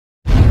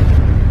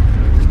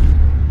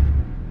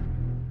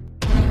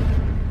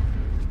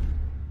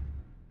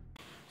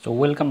So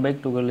welcome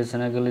back to Gwrlwi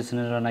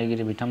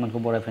नायगिरि बिथांमोनखौ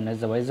बरायफिननाय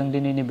जाबाय। जों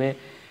दिनैनि बे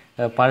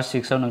पार्ट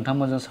 6 आव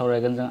नोंथांमोनजों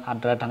सावरायगोन। जों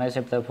आद्रा थानाय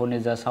चैप्टार 4 नि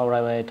जा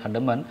सावरायबाय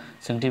थादोंमोन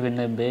सोंथि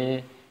फिननाय,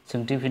 बे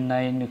सोंथि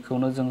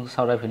फिननायखौनो जों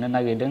सावरायफिननो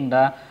नागिरदों।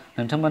 दा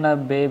नोंथांमोना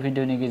बे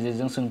भिडिअनि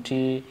गेजेरजों सोंथि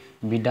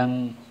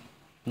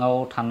बिदाङाव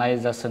थानाय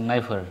जा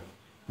सोंनायफोर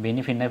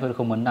बेनि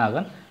फिननायफोरखौ मोननो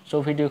हागोन।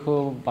 स' भिडिअखौ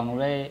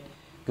बांद्राय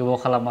गोबाव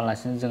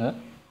खालामालासिनो जोङो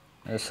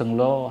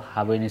सोंल'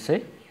 हाबैनोसै।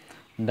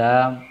 दा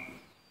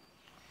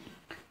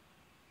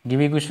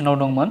गिबि कुइसनाव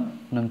दंमोन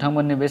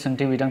नोंथांमोननि बे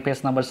सोंथि बिदां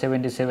पेज नम्बर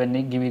 77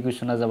 नि गिबि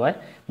कुइसना जाबाय।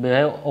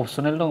 बेहाय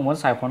अपसनेल दंमोन,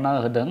 सायख'ना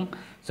होदों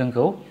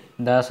जोंखौ।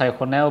 दा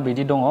सायख'नायाव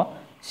बिदि दङ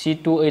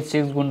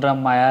C2H6 गुन्द्रा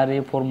मायारि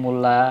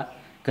फर्मुला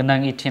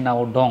गोनां इथेनाव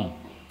दं।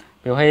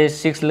 बेवहाय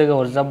 6 लोगो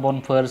अरजाब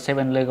बन्डफोर,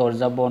 7 लोगो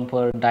अरजाब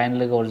बन्डफोर, 9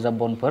 लोगो अरजाब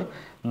बन्डफोर,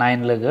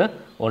 9 लोगो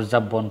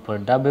अरजाब बन्डफोर।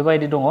 दा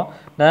बेबायदि दङ।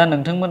 दा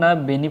नोंथांमोना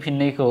बेनि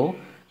फिननायखौ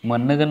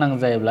मोननो गोनां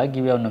जायोब्ला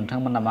गिबियाव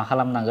नोंथांमोना मा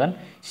खालामनांगोन,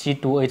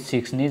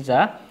 C2H6 नि जा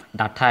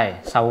दाथाय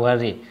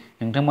सावगारि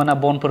नोंथांमोना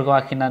बन्डफोरखौ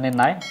आखिनानै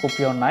नाय,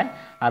 कपियाव नाय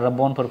आरो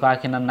बन्डफोरखौ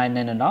आखिनानै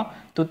नायनायनि उनाव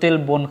टोटेल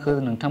बन्डखौ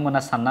नोंथांमोना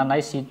सानना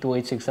नाय।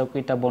 C2H6 आव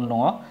खैथा बन्ड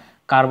दङ।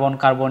 कार्बन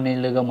कार्बननि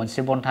लोगोआव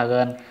मोनसे बन्ड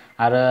थागोन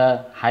आरो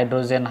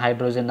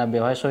हाइड्रजेना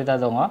बेवहाय 6टा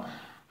दङ।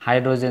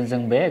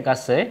 हाइड्रजेनजों बे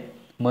गासै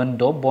मोन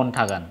 6 बन्ड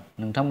थागोन।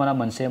 नोंथांमोना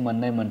मोनसे,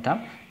 मोननै, मोनथाम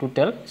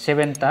टोटेल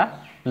 7टा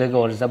लोगो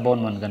अरजाब बन्ड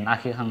मोनगोन।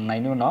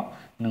 आखिखांनायनि उनाव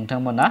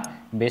नोंथांमोना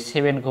बे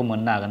 7खौ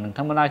मोननो हागोन।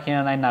 नोंथांमोना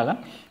आखिना नायनो हागोन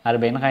आरो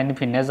बेनिखायनो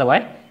फिननाया जाबाय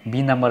बि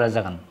नाम्बारा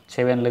जागोन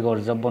 7 लोगो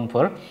अरजाब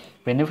बन्डफोर।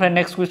 बेनिफ्राय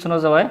नेक्स्ट कुइसनाव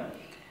जाबाय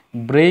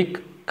 4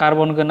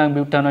 कार्बन गोनां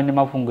बिउटानयननि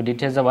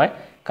मावफुंगुदिथिया जाबाय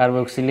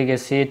कार्बक्सिलिक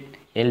एसिड,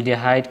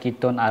 एल्डिहाइड,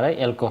 कीटन आरो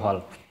एल्कहल।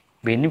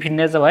 बेनि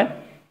फिननाया जाबाय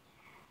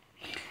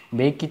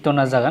बे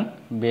कीटना जागोन।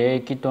 बे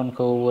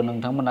कीटनखौ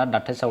नोंथांमोना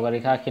दाथाय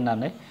सावगारिखौ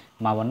आखिनानै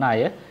माबानो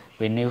हायो।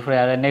 बेनिफ्राय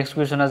आरो नेक्स्ट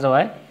कुइसना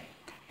जाबाय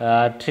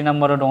 3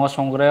 नाम्बाराव दङ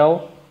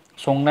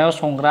संनायाव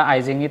संग्रा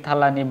आइजेंनि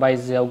थालानि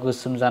बायजोआव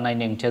गोसोम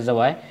जानायनि ओंथिया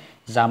जाबाय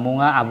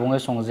जामुंआ आबुङै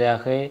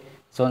संजायाखै,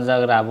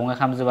 जनजाग्रा आबुङै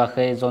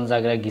खामजोबाखै,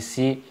 जनजाग्राया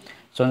गिसि,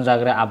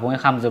 जनजाग्राया आबुङै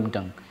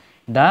खामजोबदों।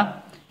 दा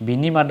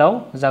बिनि मादाव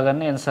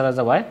जागोन एन्सारा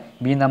जाबाय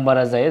बि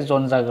नाम्बारा जायो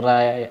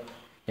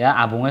जनजाग्राया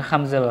आबुङै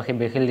खामजोबाखै,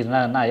 बेखौ लिरना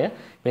होनो हायो।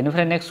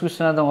 बेनिफ्राय नेक्स्ट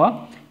कुइसना दङ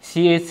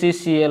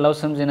CH3Cl आव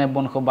सोमजिनाय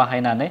बन्डखौ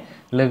बाहायनानै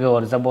लोगो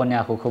अरजाब बन्डनि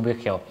आखुखौ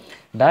बेखेव।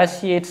 दा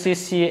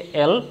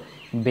CH3Cl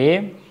बे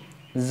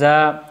जा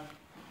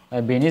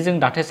बेनि जों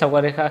दाथाय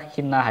सावगारिखौ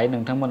आखिनो हायो।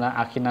 नोंथांमोना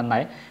आखिना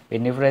नाय।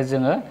 बेनिफ्राय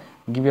जोङो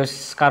गिबियाव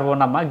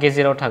कार्बना मा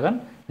गेजेराव थागोन,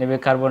 नैबे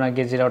कार्बना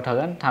गेजेराव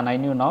थागोन।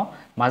 थानायनि उनाव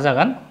मा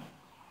जागोन,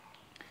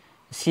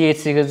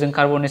 CH3 खौ जों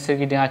कार्बननि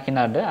सोरगिदिं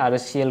आखिना होदो आरो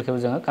Cl खौ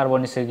जोङो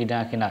कार्बननि सोरगिदिं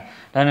आखिना।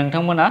 दा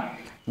नोंथांमोना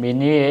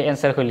बेनि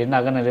एन्सारखौ लिरनो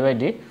हागोन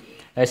ओरैबायदि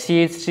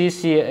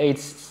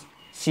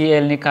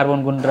CH3CL नि कार्बन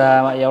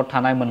गुन्द्रायाव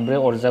थानाय मोनब्रै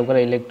अरजाबग्रा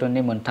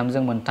इलेक्ट्रननि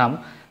मोनथामजों मोनथाम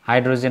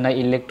हाइड्रजेना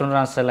इलेक्ट्रन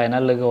रानसारलायना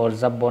लोगो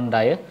अरजाब बन्ड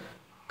दायो।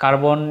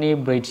 कार्बननि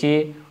ब्रैथि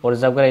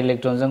अरजाबग्रा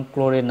इलेक्ट्रनजों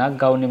क्ल'रिनआ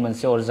गावनि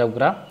मोनसे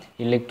अरजाबग्रा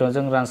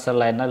इलेक्ट्रनजों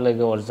रानसारलायना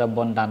लोगो अरजाब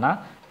बन्ड दाना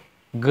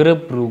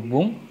गोरोब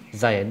रुगुं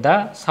जायो। दा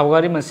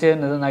सावगारि मोनसे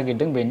होनो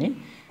नागिरदों बेनि।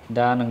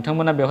 दा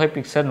नोंथांमोना बेवहाय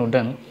पिक्सार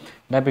नुदों।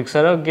 दा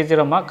पिक्साराव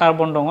गेजेराव मा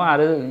कार्बन दङ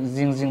आरो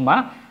जिं जिं मा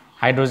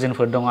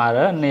हाइड्रजेनफोर दङ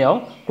आरो नैयाव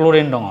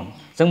क्ल'रिन दङ।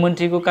 जों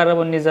मोनथिगौ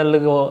कार्बननि जा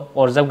लोगो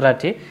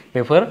अरजाबग्राथि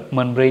बेफोर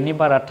मोनब्रैनि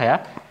बारा थाया।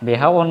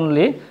 बेहा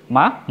अनलि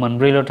मा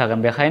मोनब्रैल'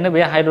 थागोन। बेखायनो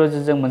बे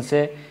हाइड्रजेनजों मोनसे,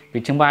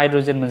 बिथिंबा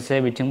हाइड्रजेन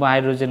मोनसे, बिथिंबा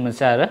हाइड्रजेन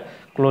मोनसे आरो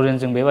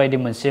क्ल'रिनजों बेबायदि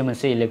मोनसे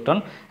मोनसे इलेक्ट्रन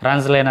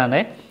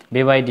रानज्लायनानै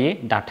बेबायदि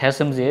दाथाया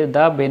सोमजियो।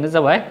 दा बेनो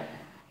जाबाय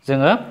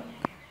जोङो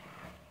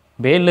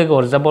बे लोगो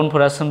अरजाब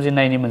बन्डफोरा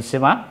सोमजिनायनि मोनसे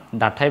मा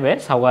दाथाय बे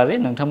सावगारि।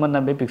 नोंथांमोना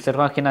बे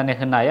पिक्सारखौ आखिनानै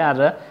होनो हायो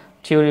आरो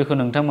थियरिखौ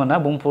नोंथांमोना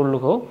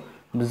बुंफुरलुखौ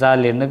जा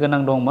लिरनो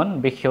गोनां दंमोन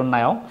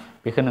बेखेवनायाव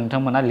बेखौ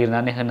नोंथांमोना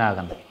लिरनानै होनो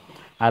हागोन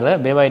आरो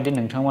बेबायदि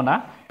नोंथांमोना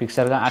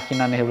पिक्सारखौ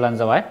आखिनानै होब्लानो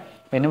जाबाय।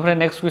 बेनिफ्राय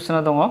नेक्स्ट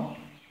कुइसना दङ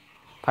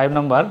 5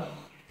 नाम्बार।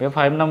 बे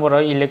 5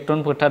 नाम्बाराव इलेक्ट्रन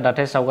फोथार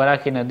दाथाय सावगारि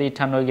आखिनो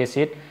इथानइक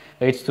एसिड,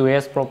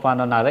 H2S,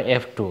 प्रपानन आरो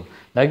F2।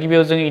 दा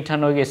गिबियाव जों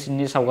इथानइक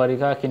एसिडनि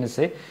सावगारिखौ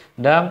आखिनोसै।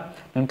 दा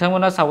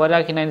नोंथांमोना सावगारि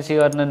आखिनायनि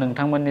सिगांनो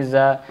नोंथांमोननि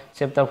जा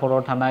चैप्टार 4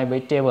 आव थानाय बै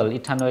टेबोल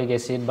इथानइक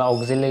एसिड बा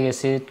अक्जेलिक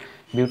एसिड,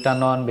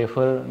 बिउटानन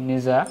बेफोरनि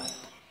जा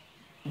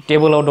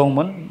टेबोलाव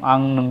दंमोन,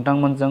 आं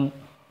नोंथांमोनजों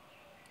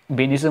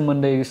बेनि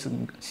सोमोन्दै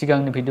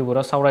सिगांनि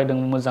भिडिअफोराव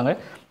सावरायदोंमोन मोजाङै।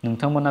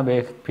 नोंथांमोना बे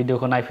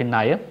भिडिअखौ नायफिननो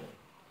हायो।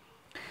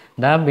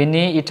 दा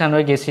बेनि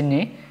इथानइक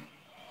एसिडनि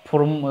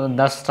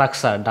दा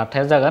स्ट्राक्चार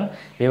दाथाया जागोन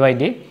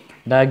बेबायदि।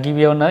 दा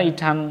गिबियावनो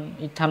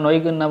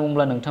इथानइक होनना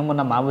बुंब्ला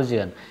नोंथांमोना मा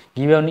बुजिगोन।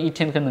 गिबियावनो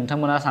इथेनखौ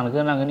नोंथांमोना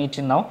सानग्रोनांगोन।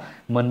 इथेनाव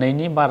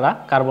मोननैनि बारा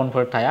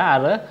कार्बनफोर थाया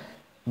आरो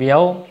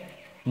बेयाव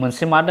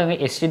मोनसे मा दङ,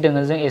 एसिड दङ।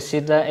 जों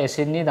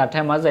एसिडनि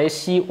दाथाया मा जायो,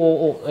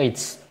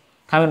 COOH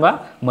थामहिनबा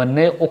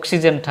मोननै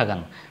अक्सिजेन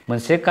थागोन।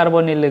 मोनसे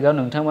कार्बननि लोगोआव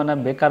नोंथांमोना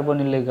बे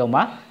कार्बननि लोगोआव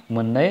मा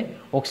मोननै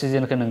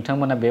अक्सिजेनखौ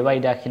नोंथांमोना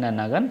बेबायदि आखिना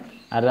होनांगोन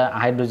आरो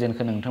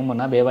हाइड्रजेनखौ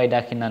नोंथांमोना बेबायदि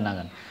आखिना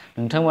होनांगोन।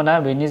 नोंथांमोना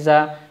बेनि जा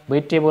बै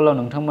टेबोलाव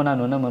नोंथांमोना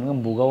नुनो मोनगोन,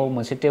 बुकआव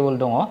मोनसे टेबोल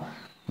दङ।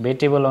 बे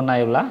टेबोलाव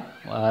नायोब्ला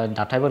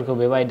दाथायफोरखौ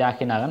बेबायदि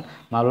आखिनो हागोन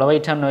माब्लाबा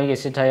इथानयिक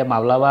एसिड थायो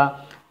माब्लाबा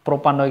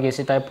प्रपानयिक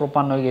एसिड थायो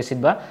प्रपानयिक एसिड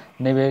बा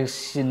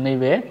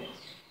नैबे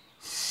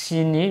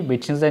सिनि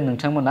बिथिंजाय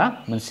नोंथांमोना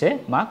मोनसे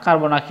मा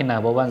कार्बन आखिनो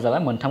हाबावबानो जाबाय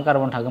मोनथाम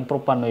कार्बन थागोन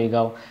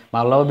प्रपानयिकआव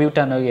माब्लाबा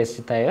बिउटानयिक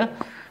एसिड थायो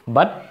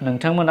बाट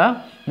नोंथांमोना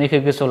नैखौ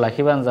गोसोआव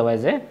लाखिबानो जाबाय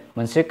जे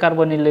मोनसे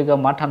कार्बननि लोगोआव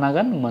मा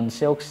थानांगोन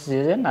मोनसे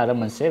अक्सिजेन आरो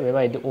मोनसे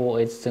बेबायदि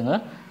OH जोङो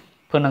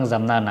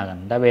फोनांजाबना होनांगोन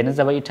दा बेनो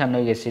जाबाय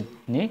इथानयिक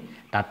एसिडनि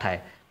दाथाय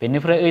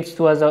बेनिफ्राय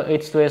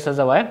H2S आ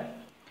जाबाय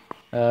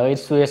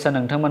H2S आ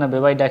नोंथांमोना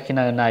बेबायदि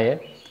आखिना होनो हायो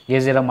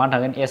गेजेराव मा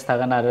थागोन S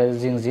थागोन आरो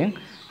जिं जिं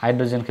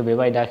हाइड्रजेनखौ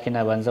बेबायदि आखिना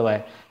होबानो जाबाय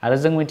आरो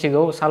जों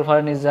मिथिगौ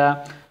सालफारनि जा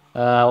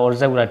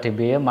अरजाबग्राथि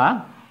बेयो मा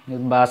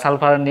बा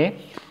सालफारनि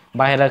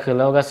बाहेरा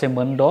खोलायाव गासै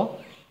मोन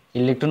 6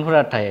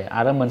 इलेक्ट्रनफोरा थायो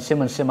आरो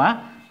मोनसे मा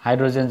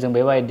हाइड्रजेनजों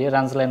बेबायदि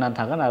रानज्लायना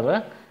थागोन आरो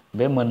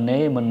बे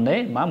मोननै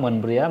मा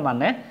मोनब्रैया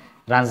माने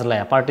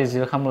रानज्लाया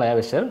पार्टिसिपेट खालामलाया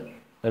बिसोर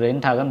ओरैनो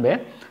थागोन बे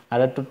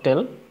आरो टटेल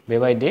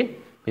बेबायदि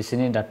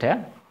बिसोरनि दाथाया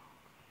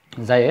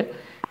जायो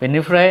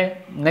बेनिफ्राय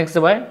नेक्स्ट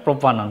जाबाय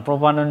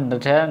प्रपानन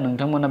दाथाया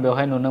नोंथांमोना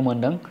बेवहाय नुनो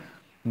मोनदों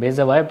बे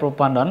जाबाय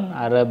प्रपानन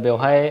आरो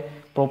बेवहाय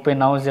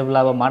प्रपेनाव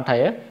जेब्लाबो मा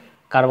थायो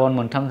कार्बन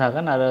मोनथाम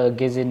थागोन आरो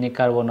गेजेरनि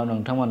कार्बनाव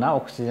नोंथांमोना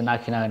अक्सिजेन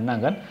आखिना होनो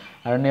नांगोन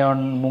आरो नियन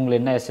मुं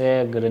लिरनाया एसे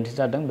गोरोन्थि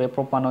जादों बे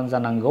प्रपानन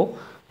जानांगौ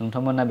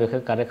नोंथांमोना बेखौ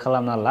कारेक्ट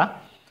खालामना ला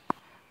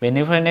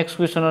बेनिफ्राय नेक्स्ट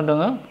कुइसनाव दङ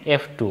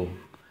F2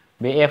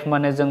 बे F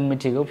माने जों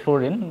मिथिगौ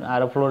फ्लुरिन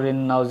आरो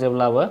फ्लुरिनाव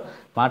जेब्लाबो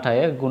मा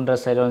थायो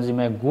गुन्द्रासाइड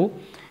अनजिमाया 9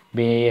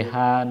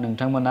 बेहा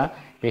नोंथांमोना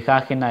बेखौ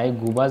आखिनो हायो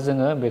 9 बा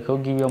जोङो बेखौ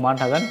गिबियाव मा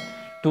थागोन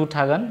 2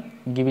 थागोन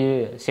गिबि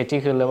सेथि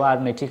खोलोआव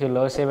आरो नैथि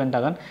खोलोआव 7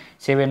 थागोन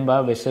 7 बा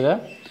बिसोरो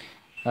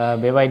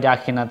बेबायदि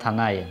आखिना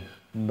थानो हायो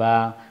बा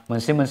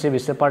मोनसे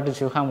बिसोर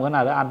पार्टिसिपेट खालामगोन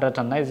आरो आद्रा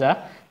थानाय जा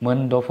मोन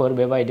 6फोर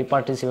बेबायदि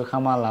पार्टिसिपेट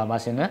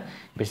खालामालाबासिनो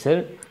बिसोर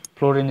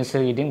फ्लुरिननि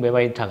सोरगिदिं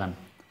बेबायदि थागोन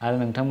आरो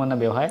नोंथांमोना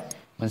बेवहाय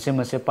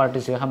मोनसे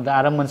पार्टिसिपेट खालामदों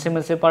आरो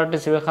मोनसे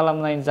पार्टिसिपेट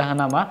खालामनायनि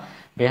जाहोना मा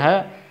बेहा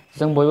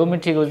जों बयबो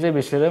मिथिगौ जे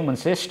बिसोरो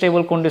मोनसे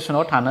स्टेबल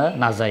कन्डिशनाव थानो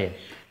नाजायो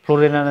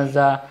फ्लुरिनानो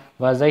जा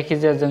बा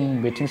जायखिजाया जों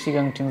बिथिं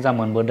सिगांथिं जा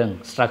मोनबोदों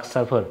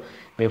स्ट्राक्चारफोर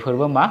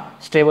बेफोरबो मा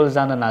स्टेबल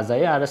जानो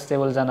नाजायो आरो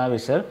स्टेबल जाना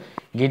बिसोर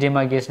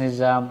गिदिमा गेसनि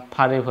जा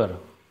फारिफोर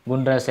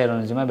गुन्द्रासाइड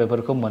अनजिमा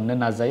बेफोरखौ मोननो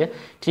नाजायो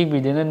थिग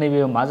बिदिनो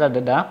नैबे मा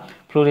जादों दा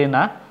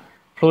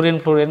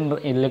फ्लुरिन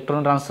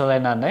इलेक्ट्रन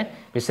रानसारलायनानै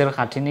बिसोर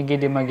खाथिनि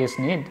गिदिमा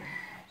गेसनि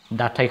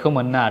दाथायखौ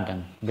मोननो हादों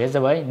बे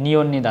जाबाय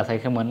नियननि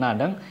दाथायखौ मोननो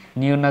हादों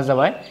नियना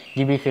जाबाय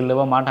गिबि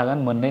खोलोबाव मा थागोन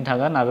मोननै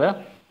थागोन आरो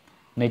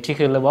नैथि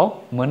खोलोबाव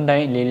मोन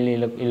 9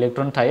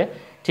 इलेक्ट्रन थायो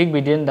थिग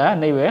बिदिनो दा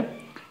नैबे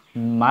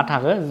मा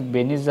थाखो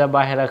बेनि जा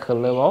बाहेरा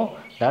खोलोबाव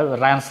दा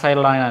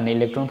रानसारलायनानै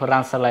इलेक्ट्रनफोर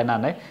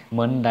रानसारलायनानै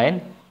मोन 9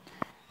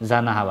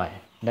 जानो हाबाय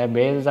दा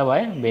बे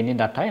जाबाय बेनि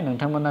दाथाय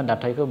नोंथांमोना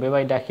दाथायखौ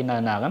बेबायदि आखिना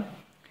होनो हागोन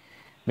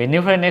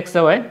बेनिफ्राय नेक्स्ट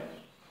जाबाय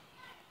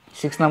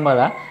 6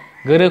 नाम्बारा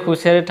गोरो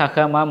खौसेयारि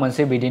थाखोआ मा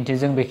मोनसे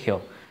बिदिन्थिजों बेखेव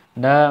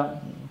दा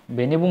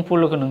बेनि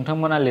बुंफुरलुखौ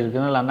नोंथांमोना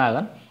लिरग्रोना लानो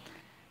हागोन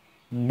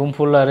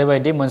बुंफुरलुआ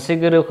ओरैबायदि मोनसे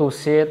गोरो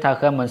खौसे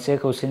थाखोआ मोनसे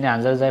खौसेनि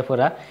हानजा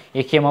जायफोरा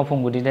एखे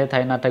मावफुंगुदिथाय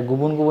थायो नाथाय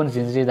गुबुन गुबुन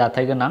जिनज्रि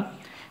दाथाय गोनां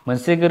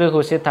मोनसे गोरो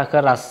खौसे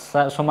थाखोआ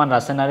समान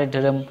रासायनारि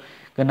धोरोम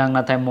गोनां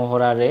नाथाय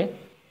महरारि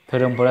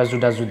धोरोमफोरा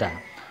जुदा जुदा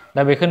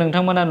दा बेखौ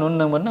नोंथांमोना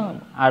नुनो मोनो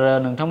आरो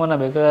नोंथांमोना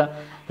बेखौ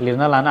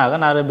लिरना लानो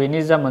हागोन आरो बेनि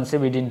जा मोनसे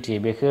बिदिन्थि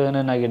बेखौ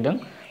होनो नागिरदों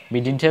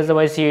बिदिन्थिया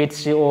जाबाय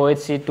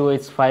CH3OH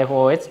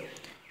C2H5OH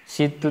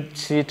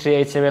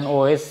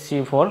C3H7OH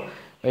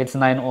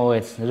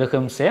C4H9OH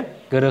रोखोमसे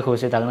गोरो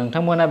खौसे थाखो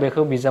नोंथांमोना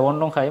बेखौ बिजाबावनो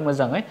दंखायो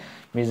मोजाङै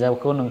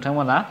बिजाबखौ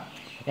नोंथांमोना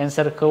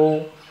एन्सारखौ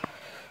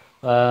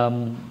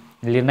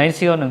लिरनायनि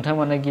सिगां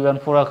नोंथांमोना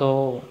गिबियावनो फराखौ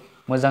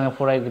मोजाङै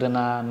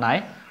फरायग्रोना नाय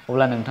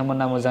अब्ला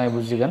नोंथांमोना मोजाङै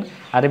बुजिगोन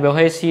आरो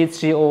बेवहाय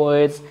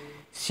C3OH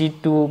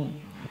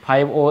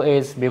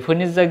C2H5OH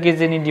बेफोरनि जा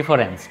गेजेरनि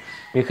डिफारेन्स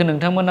बेखौ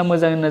नोंथांमोना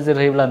मोजाङै नोजोर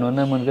होयोब्ला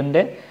नुनो मोनगोन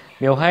दे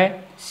बेवहाय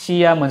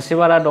Cआ मोनसे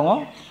बारा दङ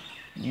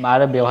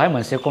आरो बेवहाय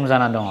मोनसे खम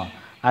जाना दङ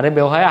आरो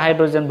बेवहाय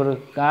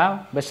हाइड्रजेनफोरा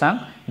बेसां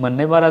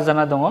मोननै बारा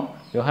जाना दङ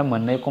बेवहाय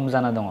मोननै खम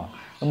जाना दङ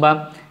होमबा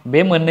बे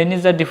मोननैनि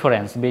जा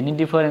डिफारेन्स बेनि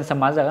डिफारेन्सआ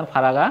मा जागोन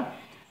फारागा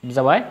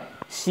जाबाय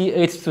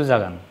CH2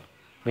 जागोन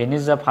बेनि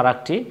जा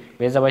फारागथि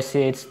बे जाबाय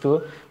CH2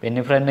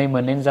 बेनिफ्राय नै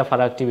मोननैनि जा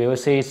फारागथि बेबो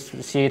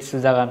CH2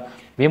 जागोन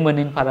बे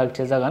मोननैनि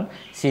फारागथिया जागोन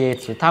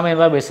CH2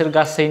 थामहिनबा बिसोर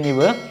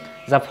गासैनिबो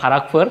जा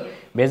फारागफोर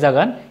बे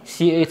जागोन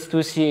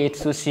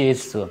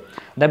CH2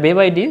 दा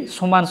बेबायदि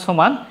समान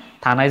समान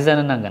थानाय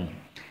जानो नांगोन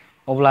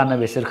अब्लानो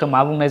बिसोरखौ मा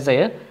बुंनाय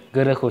जायो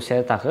गोरो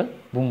खौसेयारि थाखो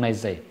बुंनाय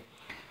जायो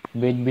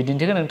बे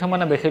बिदिन्थिखौ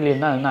नोंथांमोना बेखौ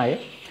लिरना होनो हायो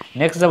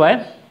नेक्स्ट जाबाय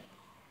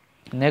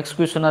नेक्स्ट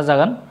कुइसना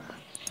जागोन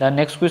दा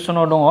नेक्स्ट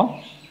कुइसनाव दङ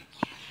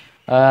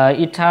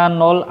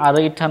इथानल आरो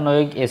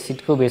इथानयिक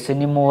एसिडखौ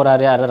बिसोरनि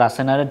महरारि आरो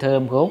रासायनारि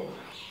धोरोमखौ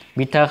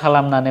बिथा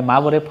खालामनानै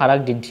माबोरै फाराग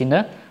दिन्थिनो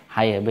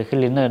हायो बेखौ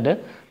लिरनो होदो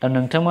दा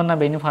नोंथांमोना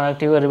बेनि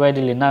फारागथिखौ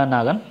ओरैबायदि लिरना होनो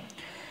हागोन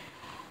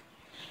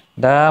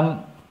दा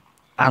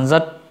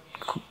आनजाद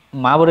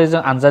माबोरै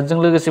जों आनजादजों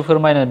लोगोसे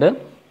फोरमायनो होदो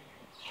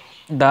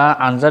दा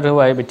आनजाद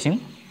होबाय बिथिं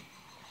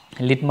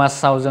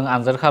लिटमासाव जों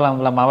आनजाद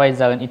खालामब्ला माबायदि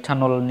जागोन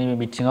इथानलनि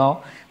बिथिङाव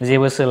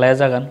जेबो सोलाया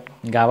जागोन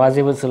गाबा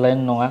जेबो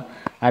सोलायनाय नङा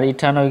आरो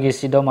इथानल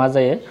एसिडआव मा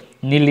जायो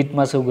नील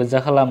लिटमासखौ गोजा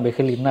खालाम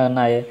बेखौ लिरना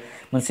होनो हायो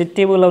मोनसे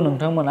टेबोलाव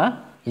नोंथांमोना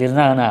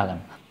लिरना होनो हागोन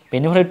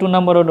बेनिफ्राय 2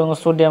 नाम्बाराव दङ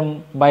सडियाम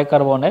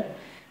बाइकार्बनेट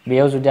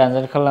बेयाव जुदि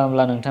आनजाद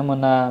खालामब्ला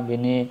नोंथांमोना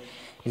बेनि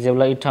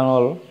जेब्ला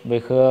इथानल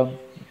बेखौ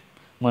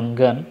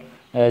मोनगोन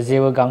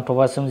जेबो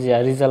गांथबा सोमजिया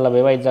रिजाल्टआ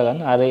बेबायदि जागोन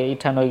आरो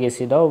इथानल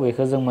एसिडआव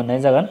बेखौ जों मोननाय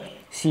जागोन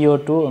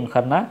CO2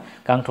 ओंखारना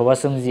गांथबा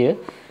सोमजियो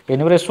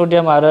बेनिफ्राय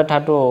सडियाम आरो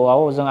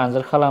धातुआव जों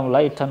आनजाद खालामब्ला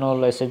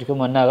इथानल एसिडखौ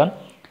मोननो हागोन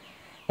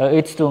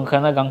H2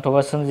 ओंखारना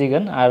गांथबा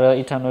सोमजिगोन आरो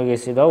इथानल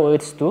एसिडआव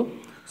H2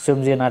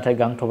 सोमजियो नाथाय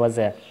गांथबा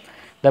जाया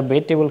दा बे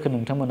टेबोलखौ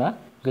नोंथांमोना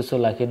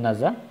गोसोआव लाखिनो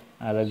नाजा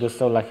आरो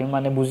गोसोआव लाखिनो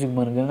माने बुजि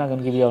मोनग्रोनांगोन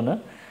गिबियावनो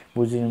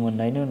बुजिनो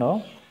मोननायनि उनाव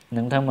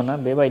नोंथांमोना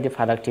बेबायदि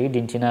फारागथिखौ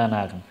दिन्थिना होनो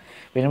हागोन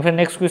बेनिफ्राय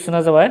नेक्स्ट कुइसना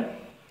जाबाय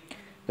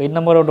 8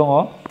 नाम्बाराव दङ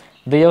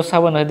दैयाव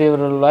साबोन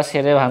होदेरोब्ला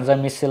सेरेब हानजा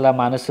मिसेला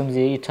मानो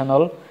सोमजियो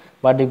इथानल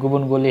बायदि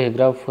गुबुन गलि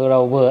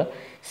होग्राफोरावबो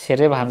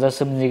सेरेब हानजा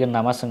सोमजिगोन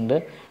नामा सोंदो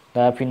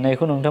दा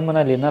फिननायखौ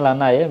नोंथांमोना लिरना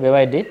लानो हायो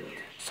बेबायदि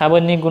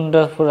साबोननि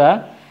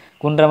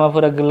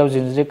गुन्द्रामाफोरा गोलाव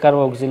जिनज्रि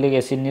कार्बक्सिलिक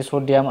एसिडनि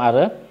सडियाम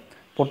आरो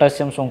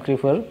पटासियाम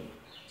संख्रिफोर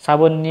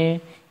साबोननि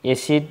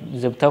एसिड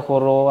जोबथा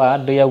खर'आ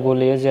दैयाव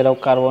गलियो जेराव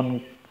कार्बन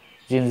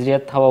जिनज्रिया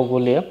थावाव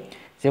गलियो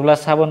जेब्ला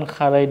साबोन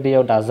खारै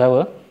दैयाव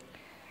दाजाबो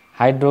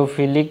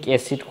हाइड्रोफिलिक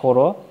एसिड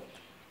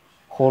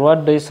खर'आ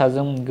दै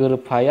साजों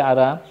गोरोबफायो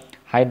आरो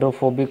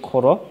हाइड्रोफोबिक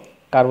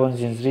कार्बन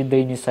जिनज्रि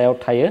दैनि सायाव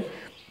थायो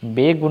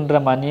बे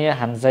गुन्द्रामानि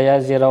हानजाया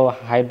जेराव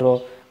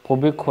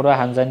हाइड्रोफोबिक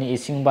हानजानि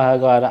इसिं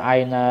बाहागोआव आरो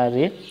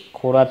आयनारि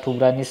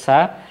थुग्रानि सा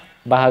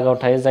बाहागोआव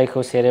थायो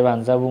जायखौ सेरेब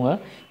हानजा बुङो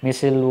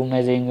मिसेल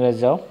बुंनाय जायो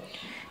इंराजियाव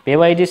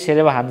बेबायदि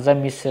सेरेब हानजा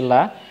मिसेला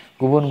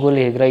गुबुन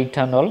गलि होग्रा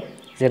इथानल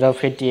जेराव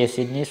फेटि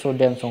एसिडनि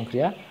सडियाम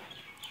संख्रिया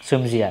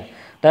सोमजिया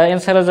दा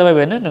एन्सारा जाबाय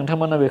बेनो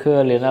नोंथांमोना बेखौ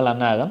लिरना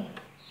लानो हागोन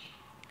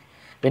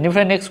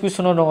बेनिफ्राय नेक्स्ट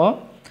कुइसनाव दङ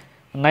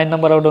 9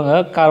 नाम्बाराव दङ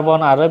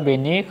कार्बन आरो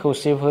बेनि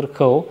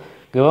खौसेफोरखौ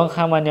गोबां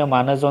खामानियाव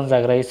मानो जन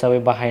जाग्रा हिसाबै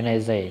बाहायनाय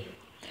जायो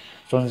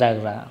जन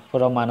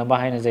जाग्राफोराव मानो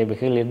बाहायनाय जायो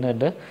बेखौ लिरनो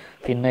होदो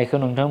फिननायखौ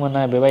नोंथांमोना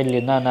बेबायदि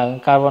लिरना होनो हागोन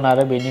कार्बन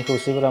आरो बेनि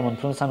खौसेफोरा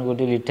मोनफ्रोम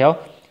सानगुदि लिरथायाव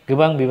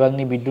गोबां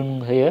बिबांनि बिदुं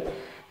होयो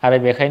आरो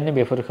बेखायनो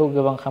बेफोरखौ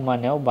गोबां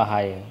खामानियाव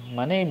बाहायो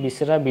माने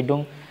बिसोरा बिदुं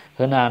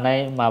होनो हानाय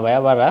माबाया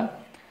बारा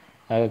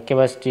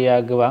केपासिटिया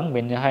गोबां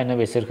बेनिखायनो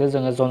बिसोरखौ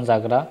जोङो जन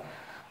जाग्रा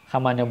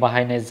खामानियाव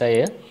बाहायनाय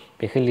जायो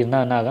बेखौ लिरना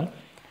होनो हागोन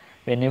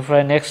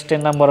बेनिफ्राय नेक्स्ट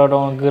 10 नाम्बाराव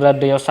दङ गोरा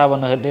दैयाव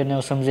साबोन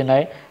होदेरनायाव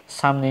सोमजिनाय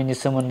सामनिनि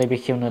सोमोन्दै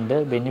बेखेवनो होदो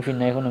बेनि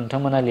फिननायखौ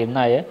नोंथांमोना लिरनो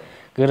हायो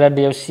गोरा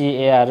दैयाव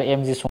Ca आरो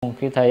Mg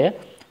संख्रि थायो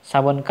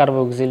साबोन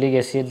कार्बक्सिलिक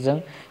एसिडजों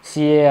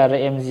Ca आरो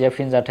Mgआ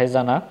फिनजाथाय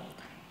जाना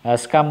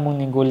स्काम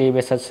मुंनि गलि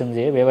बेसाद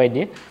सोमजियो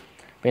बेबायदि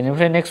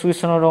बेनिफ्राय नेक्स्ट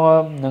कुइसनाव दङ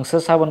नोंसोर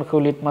साबोनखौ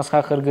लिटमास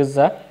खाखोर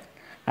गोजा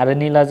आरो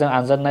निलाजों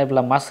आनजाद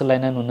नायब्ला मा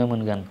सोलायनाय नुनो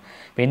मोनगोन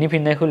बेनि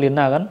फिननायखौ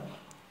लिरनो हागोन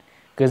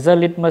गोजा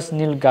लिटमास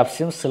नील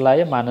गाबसिम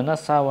सोलायो मानोना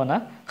साबोना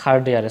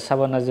खारदै आरो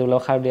साबोना जेब्ला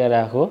खारदै आरो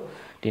हाखौ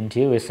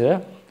दिन्थियो बिसोरो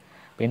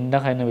बेनि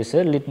थाखायनो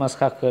बिसोर लिटमास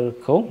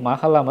खाखोरखौ मा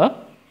खालामो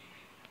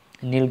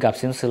नील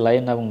गाबसिम सोलायो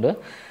होनना बुंदो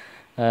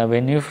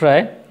बेनिफ्राय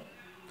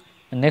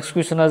नेक्स्ट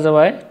कुइसना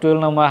जाबाय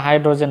 12 नाम्बार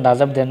हाइड्रोजेन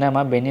दाजाबदेरनाया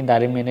मा बेनि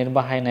दारिमिनारि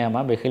बाहायनाया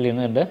मा बेखौ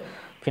लिरनो होदो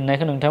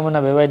फिननायखौ नोंथांमोना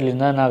बेबायदि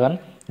लिरनो हागोन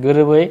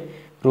गोरोबै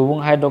रुबुं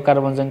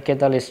हाइड्रकार्बनजों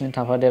केटालिसनि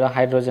थाफादेराव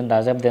हाइड्रोजेन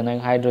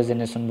दाजाबदेरनायखौ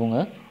हाइड्रोजेनेसन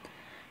बुङो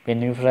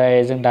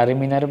बेनिफ्राय जों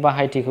दारिमिनारि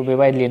बाहायथिखौ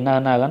बेबायदि लिरना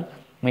होनो हागोन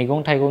मैगं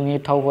थाइगंनि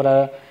थावफोरा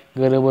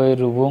गोरोबै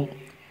रुबुं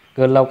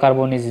गोलाव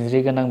कार्बननि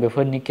जिनज्रि गोनां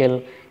बेफोर निकेल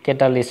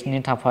केटालिसनि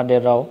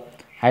थाफादेराव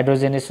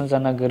हाइड्रोजेनेसन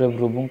जाना गोरोब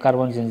रुबुं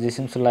कार्बन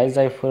जिनज्रिसिम सोलायो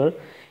जायफोर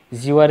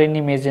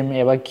जिउआरिनि मेजेम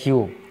एबा घिउ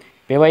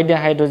बेबायदि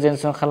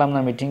हाइड्रोजेनेसन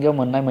खालामना मिथिंगायाव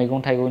मोननाय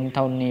मैगं थाइगंनि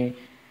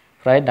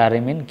थावनिफ्राय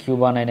दारिमिन घिउ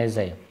बानायनाय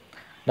जायो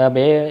दा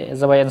बे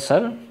जाबाय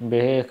एन्सार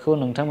बेखौ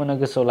नोंथांमोना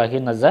गोसोआव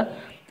लाखिनो नाजा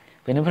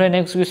बेनिफ्राय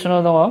नेक्स्ट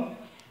कुइसनाव दङ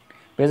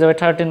बे जाबाय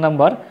 13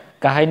 नाम्बार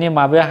गाहायनि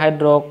माबे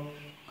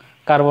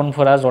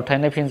हाइड्रकार्बनफोरा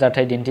जथायनाय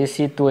फिनजाथाय दिन्थियो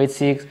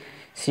C2H6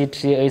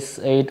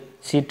 C3H8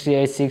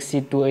 C3H6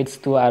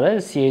 C2H2 आरो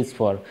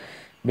CH4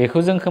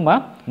 बेखौ जों खोमा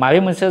माबे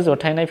मोनसे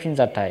जथायनाय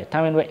फिनजाथाय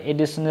थामहिनबा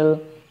एडिशनेल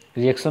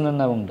रिएक्शन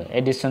होनना बुंदों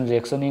एडिशन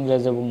रिएक्शन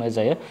इंराजियाव बुंनाय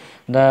जायो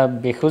दा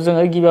बेखौ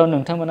जोङो गिबियाव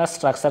नोंथांमोना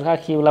स्ट्राक्चारखौ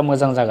आखियोब्ला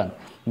मोजां जागोन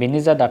बेनि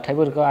जा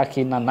दाथायफोरखौ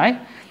आखिना नाय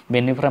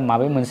बेनिफ्राय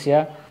माबे मोनसेया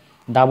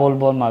डाबल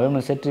बन्ड माबे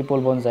मोनसे ट्रिपल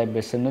बन्ड जाय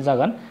बिसोरनो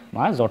जागोन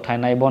मा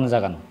जथायनाय बन्ड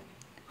जागोन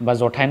बा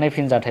जथायनाय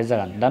फिनजाथाय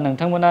जागोन दा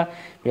नोंथांमोना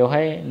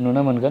बेवहाय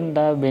नुनो मोनगोन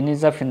दा बेनि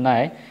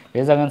जाफिननाय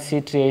बे जागोन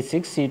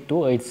C3H6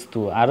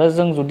 C2H2 आरो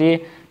जों जुदि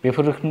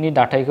बेफोरनि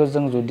दाथायखौ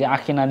जों जुदि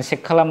आखिनानै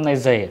चेक खालामनाय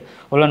जायो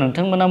अब्ला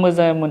नोंथांमोना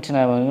मोजाङै मोनथिना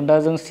मोनगोन दा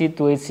जों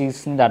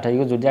C2H6 नि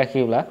दाथायखौ जुदि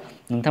आखियोब्ला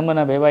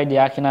नोंथांमोना बेबायदि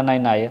आखिना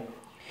नायनो हायो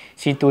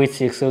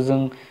C2H6 आव जों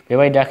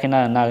बेबायदि आखिना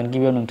होनो हागोन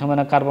गिबियाव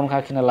नोंथांमोना कार्बनखौ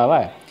आखिना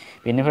लाबाय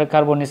बेनिफ्राय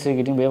कार्बननि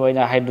सोरगिदिं बेबायदि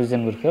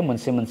हाइड्रोजेनफोरखौ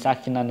मोनसे मोनसे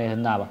आखिनानै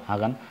होनो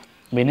हागोन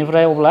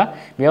बेनिफ्राय अब्ला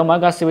बेयाव मा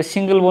गासैबो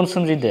सिंगल बन्ड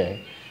सोमजिदो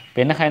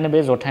बेनिखायनो बे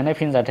जथायनाय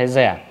फिनजाथाय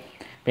जाया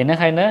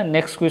बेनिखायनो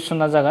नेक्स्ट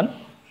कुइसना जागोन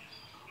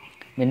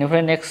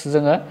बेनिफ्राय नेक्स्ट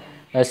जोङो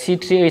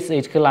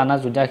C3H8 खौ लाना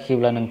जुदि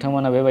आखियोब्ला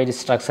नोंथांमोना बेबायदि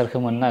स्ट्राक्चारखौ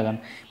मोननो हागोन।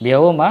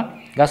 बेयावबो मा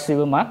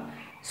गासैबो मा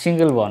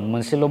सिंगल बन्ड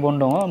मोनसेल' बन्ड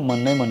दङ,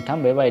 मोननै मोनथाम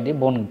बेबायदि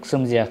बन्ड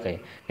सोमजियाखै।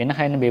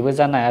 बेनिखायनो बेबो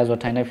जानो हाया,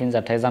 जथायनाय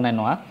फिनजाथाय जानाय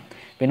नङा।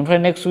 बेनिफ्राय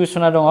नेक्स्ट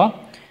कुइसना दङ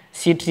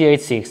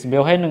C3H6।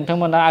 बेवहाय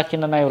नोंथांमोना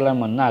आखिना नायोब्ला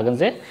मोननो हागोन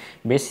जे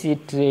बे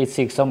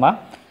C3H6 आव मा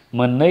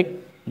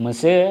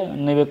मोनसे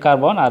नैबे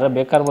कार्बन आरो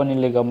बे कार्बननि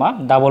लोगोआव मा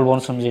डाबल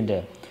बन्ड सोमजिदो।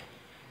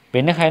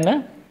 बेनिखायनो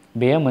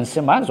बेयो मोनसे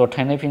मा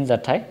जथायनाय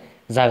फिनजाथाय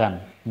जागोन,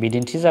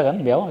 बिदिन्थि जागोन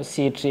बेयाव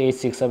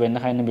C3H6 आ,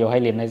 बेनिखायनो बेवहाय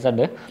लिरनाय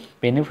जादों।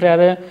 बेनिफ्राय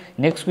आरो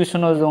नेक्स्ट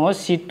कुइसनाव दङ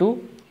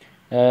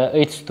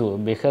C2H2।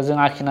 बेखौ जों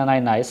आखिना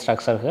नायनो हायो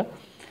स्ट्राक्चारखौ।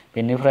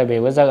 बेनिफ्राय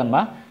बेबो जागोन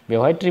मा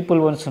बेवहाय ट्रिपल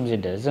बन्ड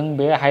सोमजिदो। जों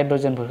बे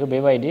हाइड्रजेनफोरखौ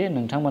बेबायदि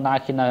नोंथांमोना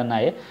आखिना होनो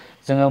हायो।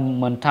 जोङो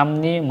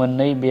मोनथामनि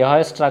मोननै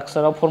बेवहाय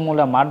स्ट्राक्चाराव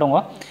फर्मुला मा दङ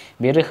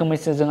बे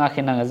रोखोमैसो जों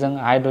आखिनाङो। जों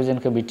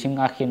हाइड्रजेनखौ बिथिं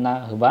आखिना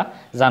होबा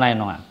जानाय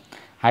नङा।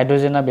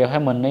 हाइड्रजेना बेवहाय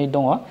मोननै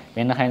दङ,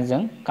 बेनिखायनो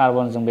जों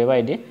कार्बनजों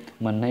बेबायदि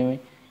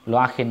मोननैल'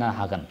 आखिनो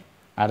हागोन।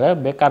 आरो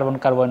बे कार्बन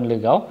कार्बन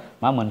लोगोआव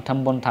मा मोनथाम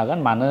बन्ड थागोन।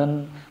 मानो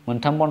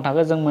मोनथाम बन्ड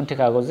थागोन जों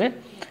मिन्थिखागौ जे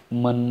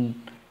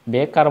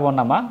बे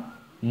कार्बना मा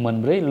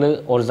मोनब्रै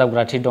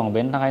अरजाबग्राथि दं।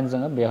 बेनि थाखायनो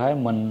जोङो बेवहाय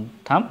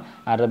मोनथाम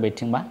आरो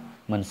बेथिं मा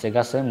मोनसे,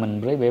 गासै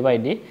मोनब्रै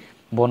बेबायदि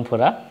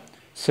बन्डफोरा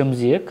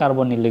सोमजियो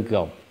कार्बननि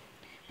लोगोआव।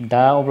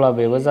 दा अब्ला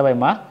बेबो जाबाय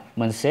मा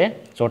मोनसे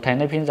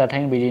जथायनाय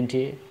फिनजाथायनि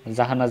बिदिन्थि।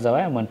 जाहोना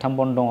जाबाय मोनथाम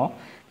बन्ड दङ।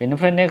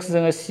 बेनिफ्राय नेक्स्ट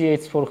जोङो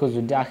CH4 खौ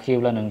जुदि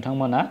आखियोब्ला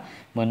नोंथांमोना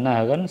मोननो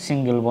हागोन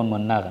सिंगल बन्ड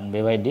मोननो हागोन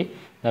बेबायदि।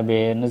 दा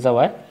बेनो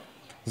जाबाय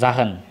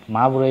जाहोन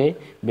माबोरै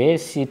बे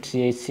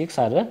C3H6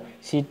 आरो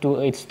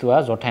C2H2 आ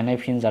जथायनाय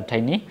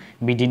फिनजाथायनि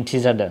बिदिन्थि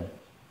जादों।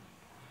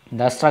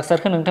 दा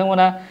स्ट्राक्चारखौ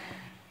नोंथांमोना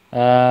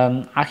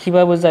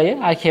आखिबाबो जायो,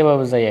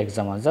 आखियाबाबो जायो।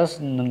 एग्जामाव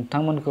जास्ट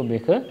नोंथांमोनखौ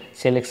बेखौ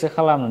सेलेक्टसो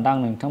खालामनो दा आं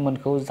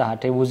नोंथांमोनखौ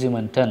जाहाथे बुजि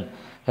मोनथों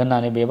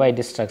होननानै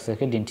बेबायदि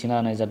स्ट्राक्चारखौ दिन्थिना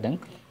होनाय जादों।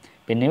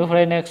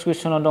 बेनिफ्राय नेक्स्ट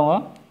कुइसनाव दङ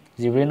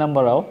 14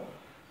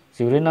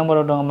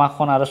 नाम्बाराव दङ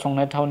माखन आरो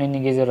संनाय थावनायनि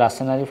गेजेराव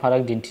रासायनारि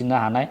फाराग दिन्थिनो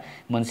हानाय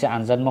मोनसे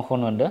आनजाद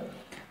मख'नो होदों।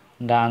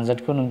 दा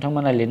आनजादखौ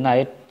नोंथांमोना लिरनो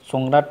हायो।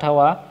 संग्रा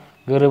थावआ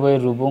गोरोबै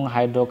रुबुं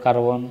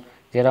हाइड्र'कार्बन,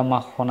 जेराव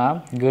माखना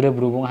गोरोब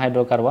रुबुं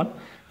हाइड्र'कार्बन।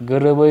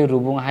 गोरोबै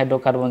रुबुं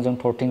हाइड्र'कार्बनजों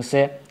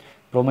थरथिंसे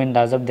ब्रमिन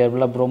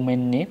दाजाबदेरब्ला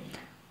ब्रमिननि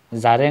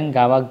जारें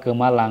गाबा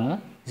गोमालाङो,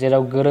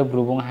 जेराव गोरोब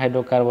रुबुं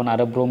हाइड्र'कार्बन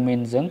आरो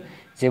ब्रमिनजों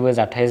जेबो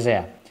जाथाय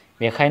जाया।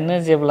 बेखायनो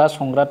जेब्ला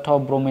संग्रा थाव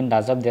ब्रमिन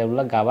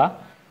दाजाबदेरब्ला गाबा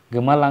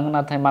गोमालाङो,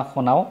 नाथाय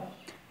माखनाव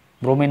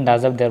ब्रमिन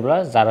दाजाबदेरब्ला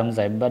जारोम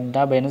जायो।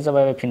 दा बेनो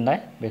जाबाय फिननाय।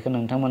 बेखौ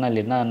नोंथांमोना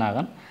लिरना होनो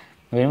हागोन।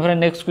 बेनिफ्राय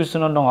नेक्स्ट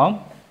कुइसनाव दङ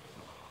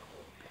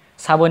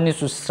साबोननि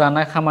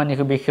सुस्रानाय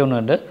खामानिखौ बेखेवनो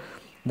होदो।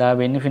 दा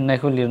बेनि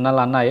फिननायखौ लिरना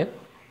लानो हायो।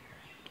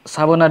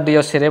 साबोना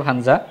दैयाव सेरेब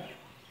हानजा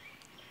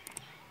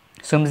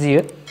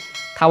सोमजियो।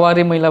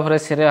 थावारि मैलाफोरा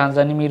सेरेब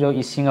हानजानि मिरुआव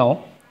इसिङाव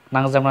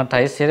नांजाबना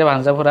थायो। सेरेब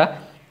हानजाफोरा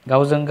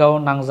गावजों गाव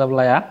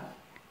नांजाबलाया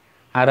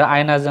आरो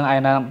आयनाजों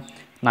आयना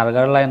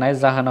नारगारलायनाय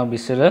जाहोनाव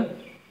बिसोरो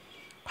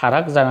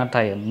फाराग जाना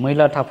थायो।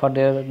 मैला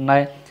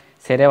थाफादेरनाय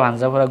सेरेब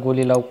हानजाफोरा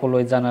गलिलाव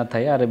कलय जाना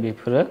थायो आरो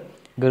बेफोरो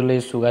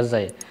गोरलैयै सुगा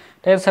जायो।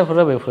 दा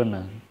एन्सारफोरा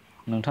बेफोरनो।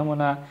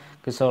 नोंथांमोना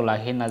गोसोआव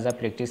लाखिनो नाजा,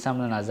 प्रेक्टिस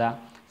खालामनो नाजा,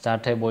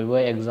 जाहाथे बयबो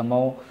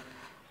एग्जामाव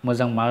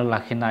मोजां मार्क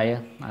लाखिनो हायो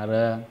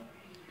आरो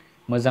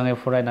मोजाङै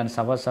फरायनानै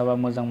साफा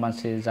मोजां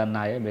मानसि जानो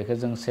हायो। बेखौ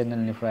जों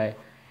चेनेलनिफ्राय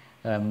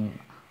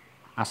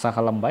आसा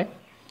खालामबाय।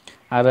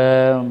 आरो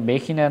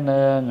बेखिनियानो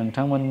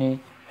नोंथांमोननि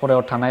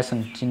फरायाव थानाय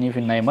सोंथिनि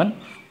फिननायमोन।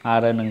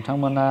 आरो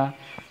नोंथांमोना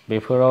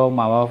बेफोराव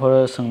माबाफोर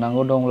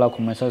सोंनांगौ दंब्ला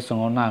कमेन्टआव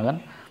सोंहरनो हागोन।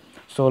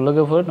 स'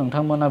 लोगोफोर,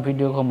 नोंथांमोना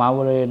भिडिअखौ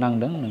माबोरै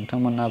नांदों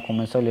नोंथांमोना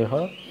कमेन्टआव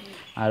लिरहर।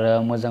 आरो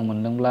मोजां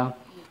मोनदोंब्ला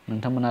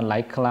नोंथांमोना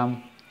लाइक खालाम।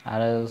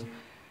 आरो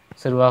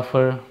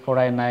सोरबाफोर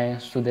फरायनाय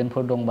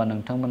स्टुडेन्टफोर दंबा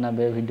नोंथांमोना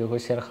बे भिडिअखौ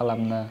शेयार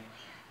खालामनो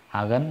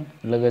हागोन।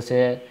 लोगोसे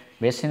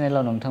बे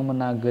चेनेलाव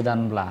नोंथांमोना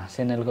गोदानब्ला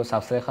चेनेलखौ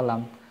साबस्क्राइब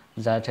खालाम,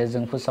 जाहाथे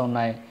जों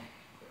फोसावनाय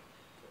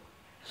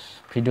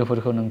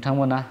भिडिअफोरखौ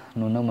नोंथांमोना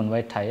नुनो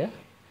मोनबाय थायो।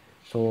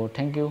 स'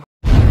 थेंक इउ।